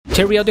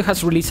DaveO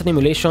has released an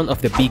emulation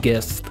of the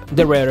biggest,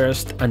 the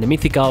rarest, and the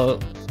mythical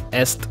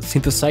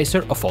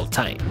synthesizer of all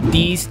time.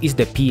 This is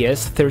the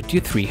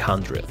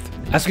PS-3300.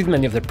 As with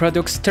many of the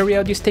products,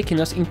 DaveO is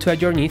taking us into a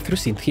journey through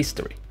synth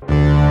history.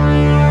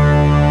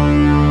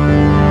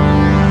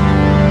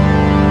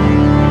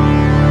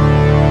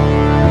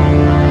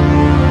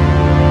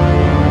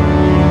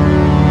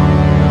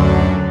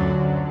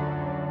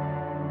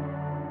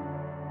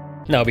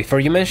 Now, before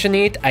you mention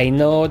it, I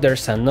know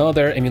there's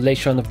another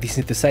emulation of this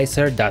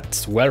synthesizer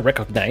that's well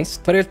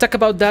recognized, but I'll talk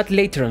about that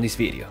later on this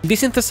video.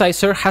 This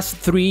synthesizer has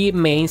three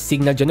main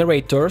signal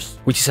generators,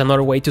 which is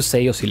another way to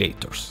say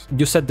oscillators.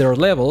 You set their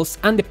levels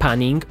and the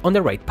panning on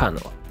the right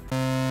panel.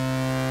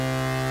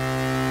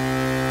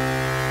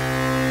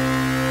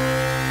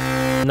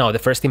 Now, the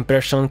first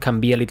impression can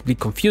be a little bit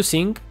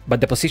confusing,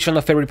 but the position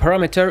of every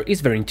parameter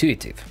is very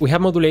intuitive. We have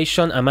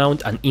modulation,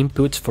 amount, and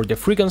inputs for the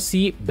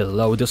frequency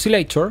below the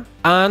oscillator,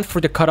 and for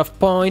the cutoff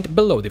point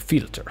below the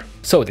filter.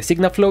 So the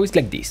signal flow is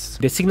like this.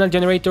 The signal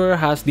generator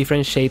has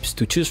different shapes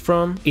to choose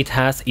from. It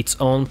has its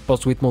own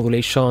pulse width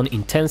modulation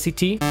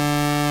intensity.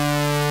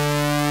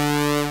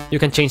 You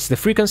can change the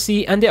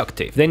frequency and the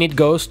octave. Then it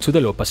goes to the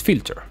low pass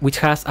filter, which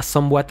has a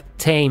somewhat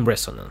tame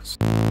resonance.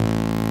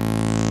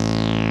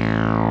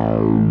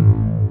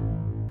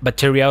 But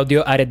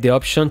DaveO added the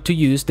option to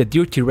use the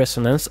dirty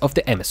resonance of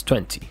the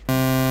MS-20.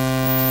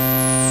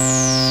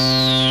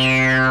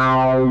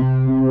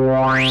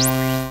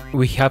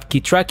 We have key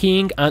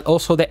tracking and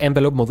also the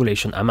envelope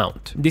modulation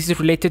amount. This is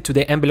related to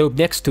the envelope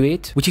next to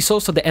it, which is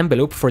also the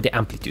envelope for the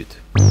amplitude.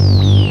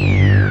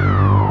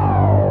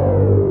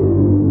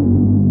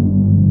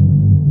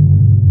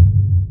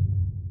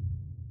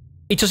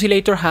 Each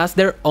oscillator has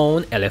their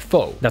own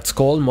LFO, that's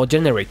called Mod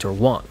Generator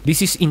 1.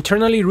 This is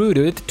internally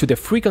routed to the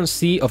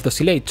frequency of the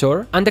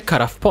oscillator and the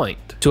cutoff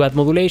point. To add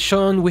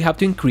modulation, we have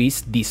to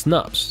increase these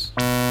knobs.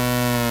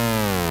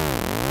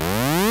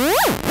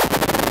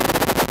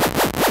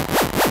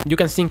 You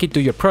can sync it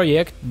to your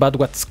project, but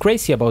what's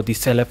crazy about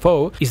this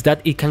LFO is that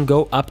it can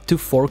go up to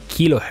 4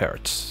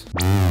 kHz.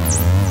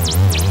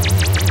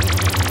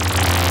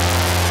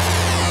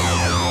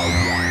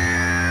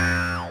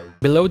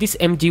 Below these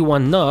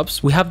MG1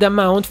 knobs, we have the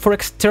amount for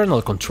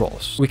external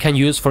controls. We can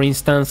use, for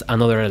instance,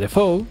 another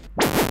LFO,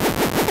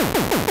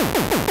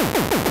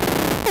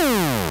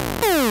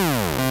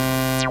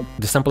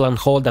 the sample and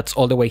hold that's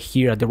all the way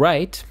here at the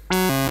right,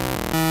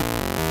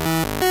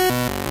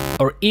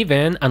 or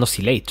even an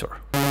oscillator.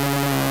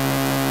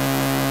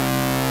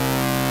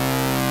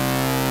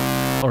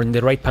 Or in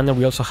the right panel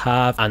we also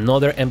have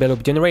another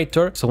envelope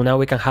generator, so now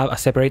we can have a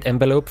separate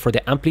envelope for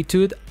the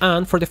amplitude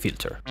and for the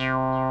filter.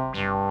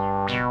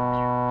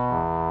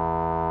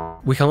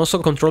 We can also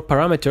control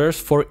parameters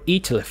for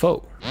each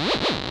LFO.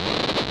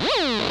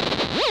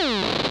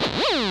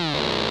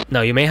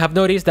 Now you may have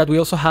noticed that we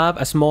also have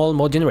a small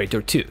mod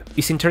generator too.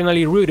 It's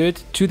internally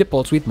routed to the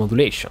pulse width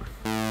modulation.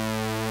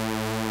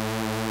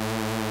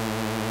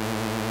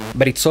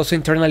 But it's also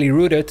internally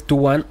routed to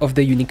one of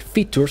the unique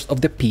features of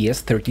the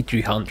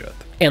PS-3300.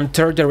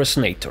 Enter the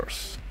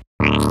resonators.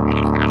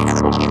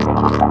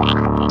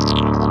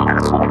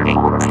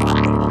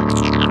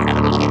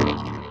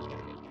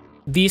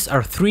 These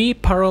are three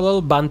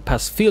parallel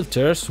bandpass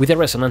filters with a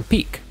resonant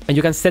peak, and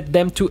you can set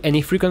them to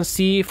any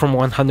frequency from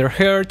 100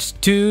 Hz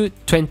to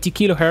 20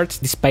 kHz,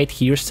 despite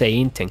here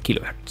saying 10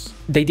 kHz.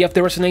 The idea of the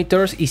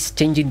resonators is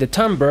changing the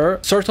timbre,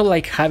 sort of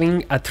like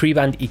having a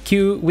 3-band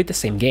EQ with the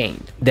same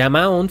gain. The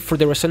amount for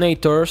the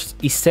resonators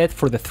is set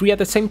for the three at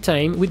the same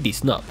time with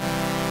this knob.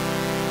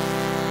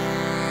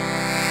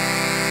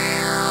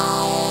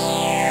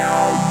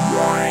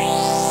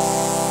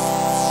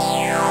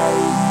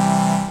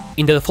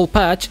 In the default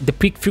patch, the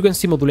peak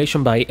frequency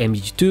modulation by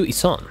MG2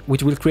 is on,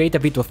 which will create a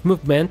bit of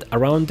movement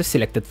around the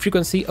selected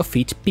frequency of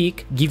each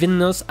peak,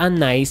 giving us a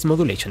nice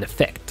modulation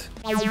effect.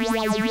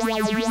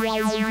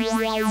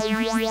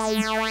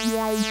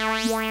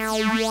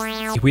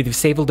 If we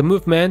disable the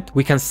movement,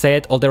 we can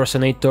set all the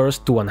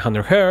resonators to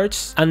 100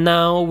 Hz, and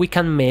now we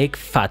can make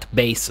fat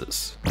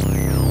basses.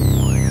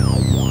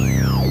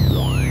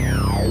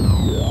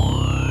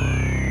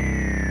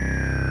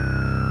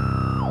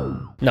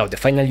 Now, the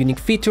final unique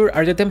feature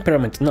are the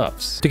temperament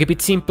knobs. To keep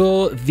it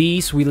simple,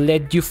 these will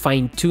let you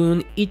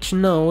fine-tune each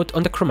note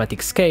on the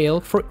chromatic scale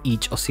for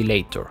each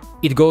oscillator.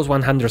 It goes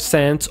 100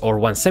 cents or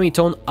 1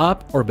 semitone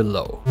up or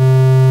below.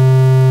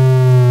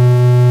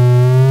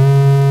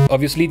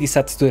 Obviously, this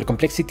adds to the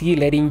complexity,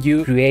 letting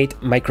you create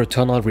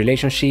microtonal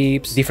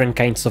relationships, different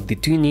kinds of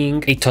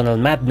detuning, atonal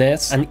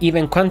madness, and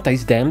even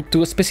quantize them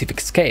to a specific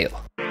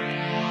scale.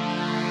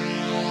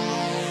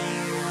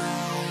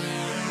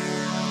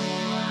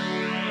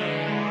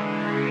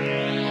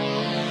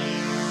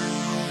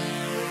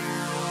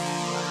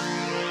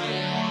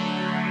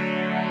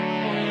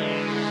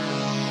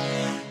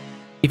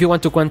 If you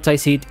want to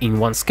quantize it in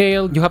one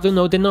scale, you have to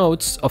know the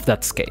notes of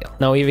that scale.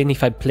 Now, even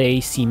if I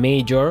play C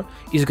major,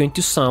 it's going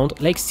to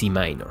sound like C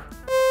minor.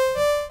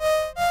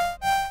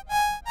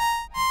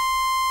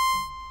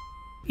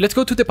 Let's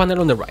go to the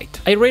panel on the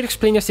right. I already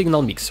explained a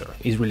signal mixer.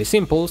 It's really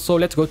simple, so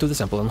let's go to the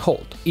sample and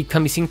hold. It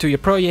can be synced to your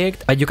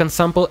project, but you can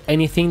sample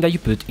anything that you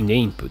put in the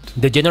input.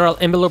 The general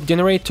envelope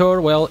generator,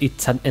 well,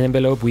 it's an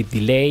envelope with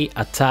delay,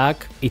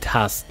 attack, it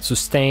has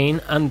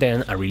sustain, and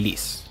then a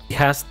release. It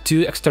has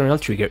two external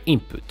trigger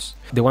inputs.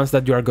 The ones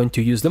that you are going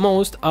to use the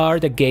most are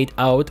the gate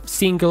out,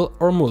 single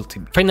or multi.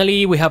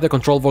 Finally, we have the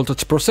control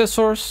voltage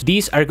processors.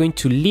 These are going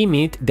to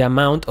limit the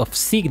amount of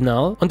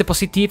signal on the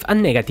positive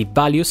and negative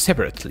values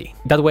separately.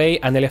 That way,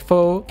 an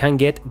LFO can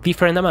get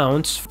different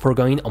amounts for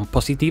going on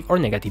positive or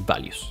negative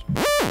values.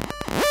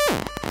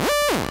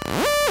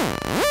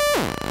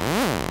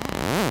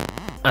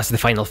 As the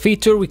final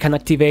feature, we can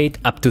activate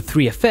up to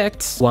 3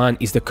 effects. One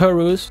is the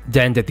chorus,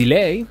 then the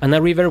delay, and a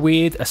reverb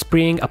with a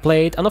spring, a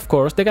plate, and of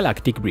course the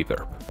galactic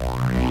reverb.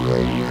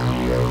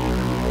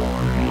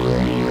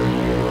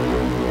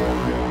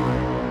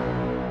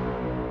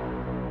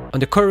 On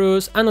the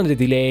chorus and on the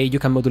delay you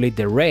can modulate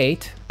the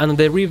rate, and on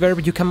the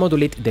reverb you can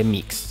modulate the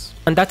mix.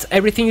 And that's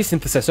everything the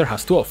synthesizer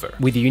has to offer.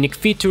 With the unique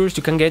features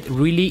you can get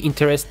really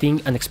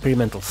interesting and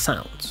experimental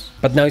sounds.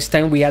 But now it's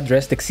time we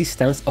address the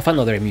existence of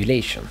another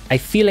emulation. I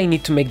feel I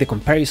need to make the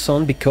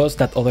comparison because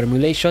that other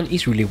emulation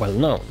is really well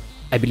known.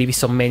 I believe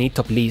it's on many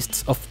top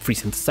lists of free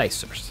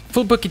synthesizers.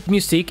 Full Bucket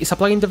Music is a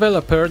plugin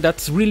developer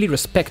that's really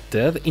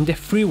respected in the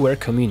freeware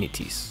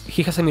communities.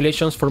 He has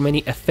emulations for many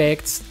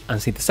effects and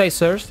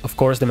synthesizers, of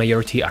course the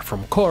majority are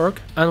from Korg,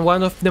 and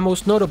one of the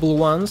most notable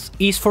ones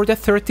is for the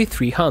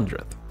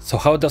 3300. So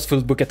how does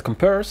Full Bucket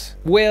compares?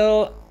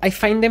 Well, I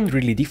find them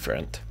really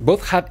different.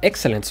 Both have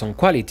excellent sound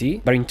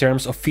quality, but in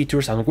terms of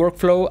features and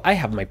workflow, I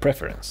have my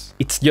preference.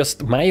 It's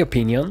just my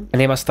opinion, and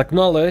I must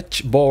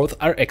acknowledge both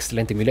are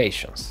excellent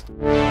emulations.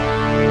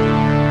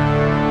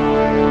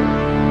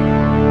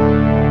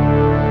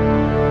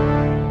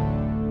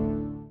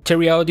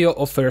 Cherry Audio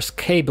offers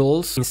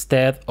cables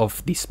instead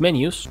of these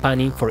menus,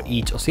 spanning for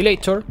each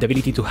oscillator, the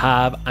ability to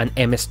have an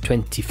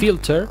MS-20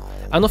 filter,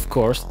 and of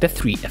course the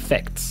 3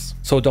 effects.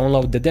 So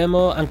download the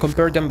demo and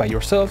compare them by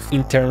yourself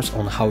in terms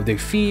on how they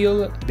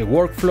feel, the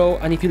workflow,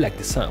 and if you like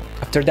the sound.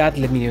 After that,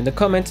 let me know in the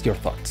comments your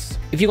thoughts.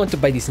 If you want to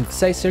buy this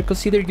synthesizer,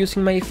 consider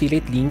using my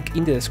affiliate link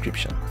in the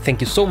description.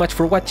 Thank you so much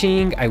for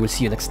watching, I will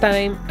see you next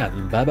time,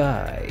 and bye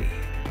bye.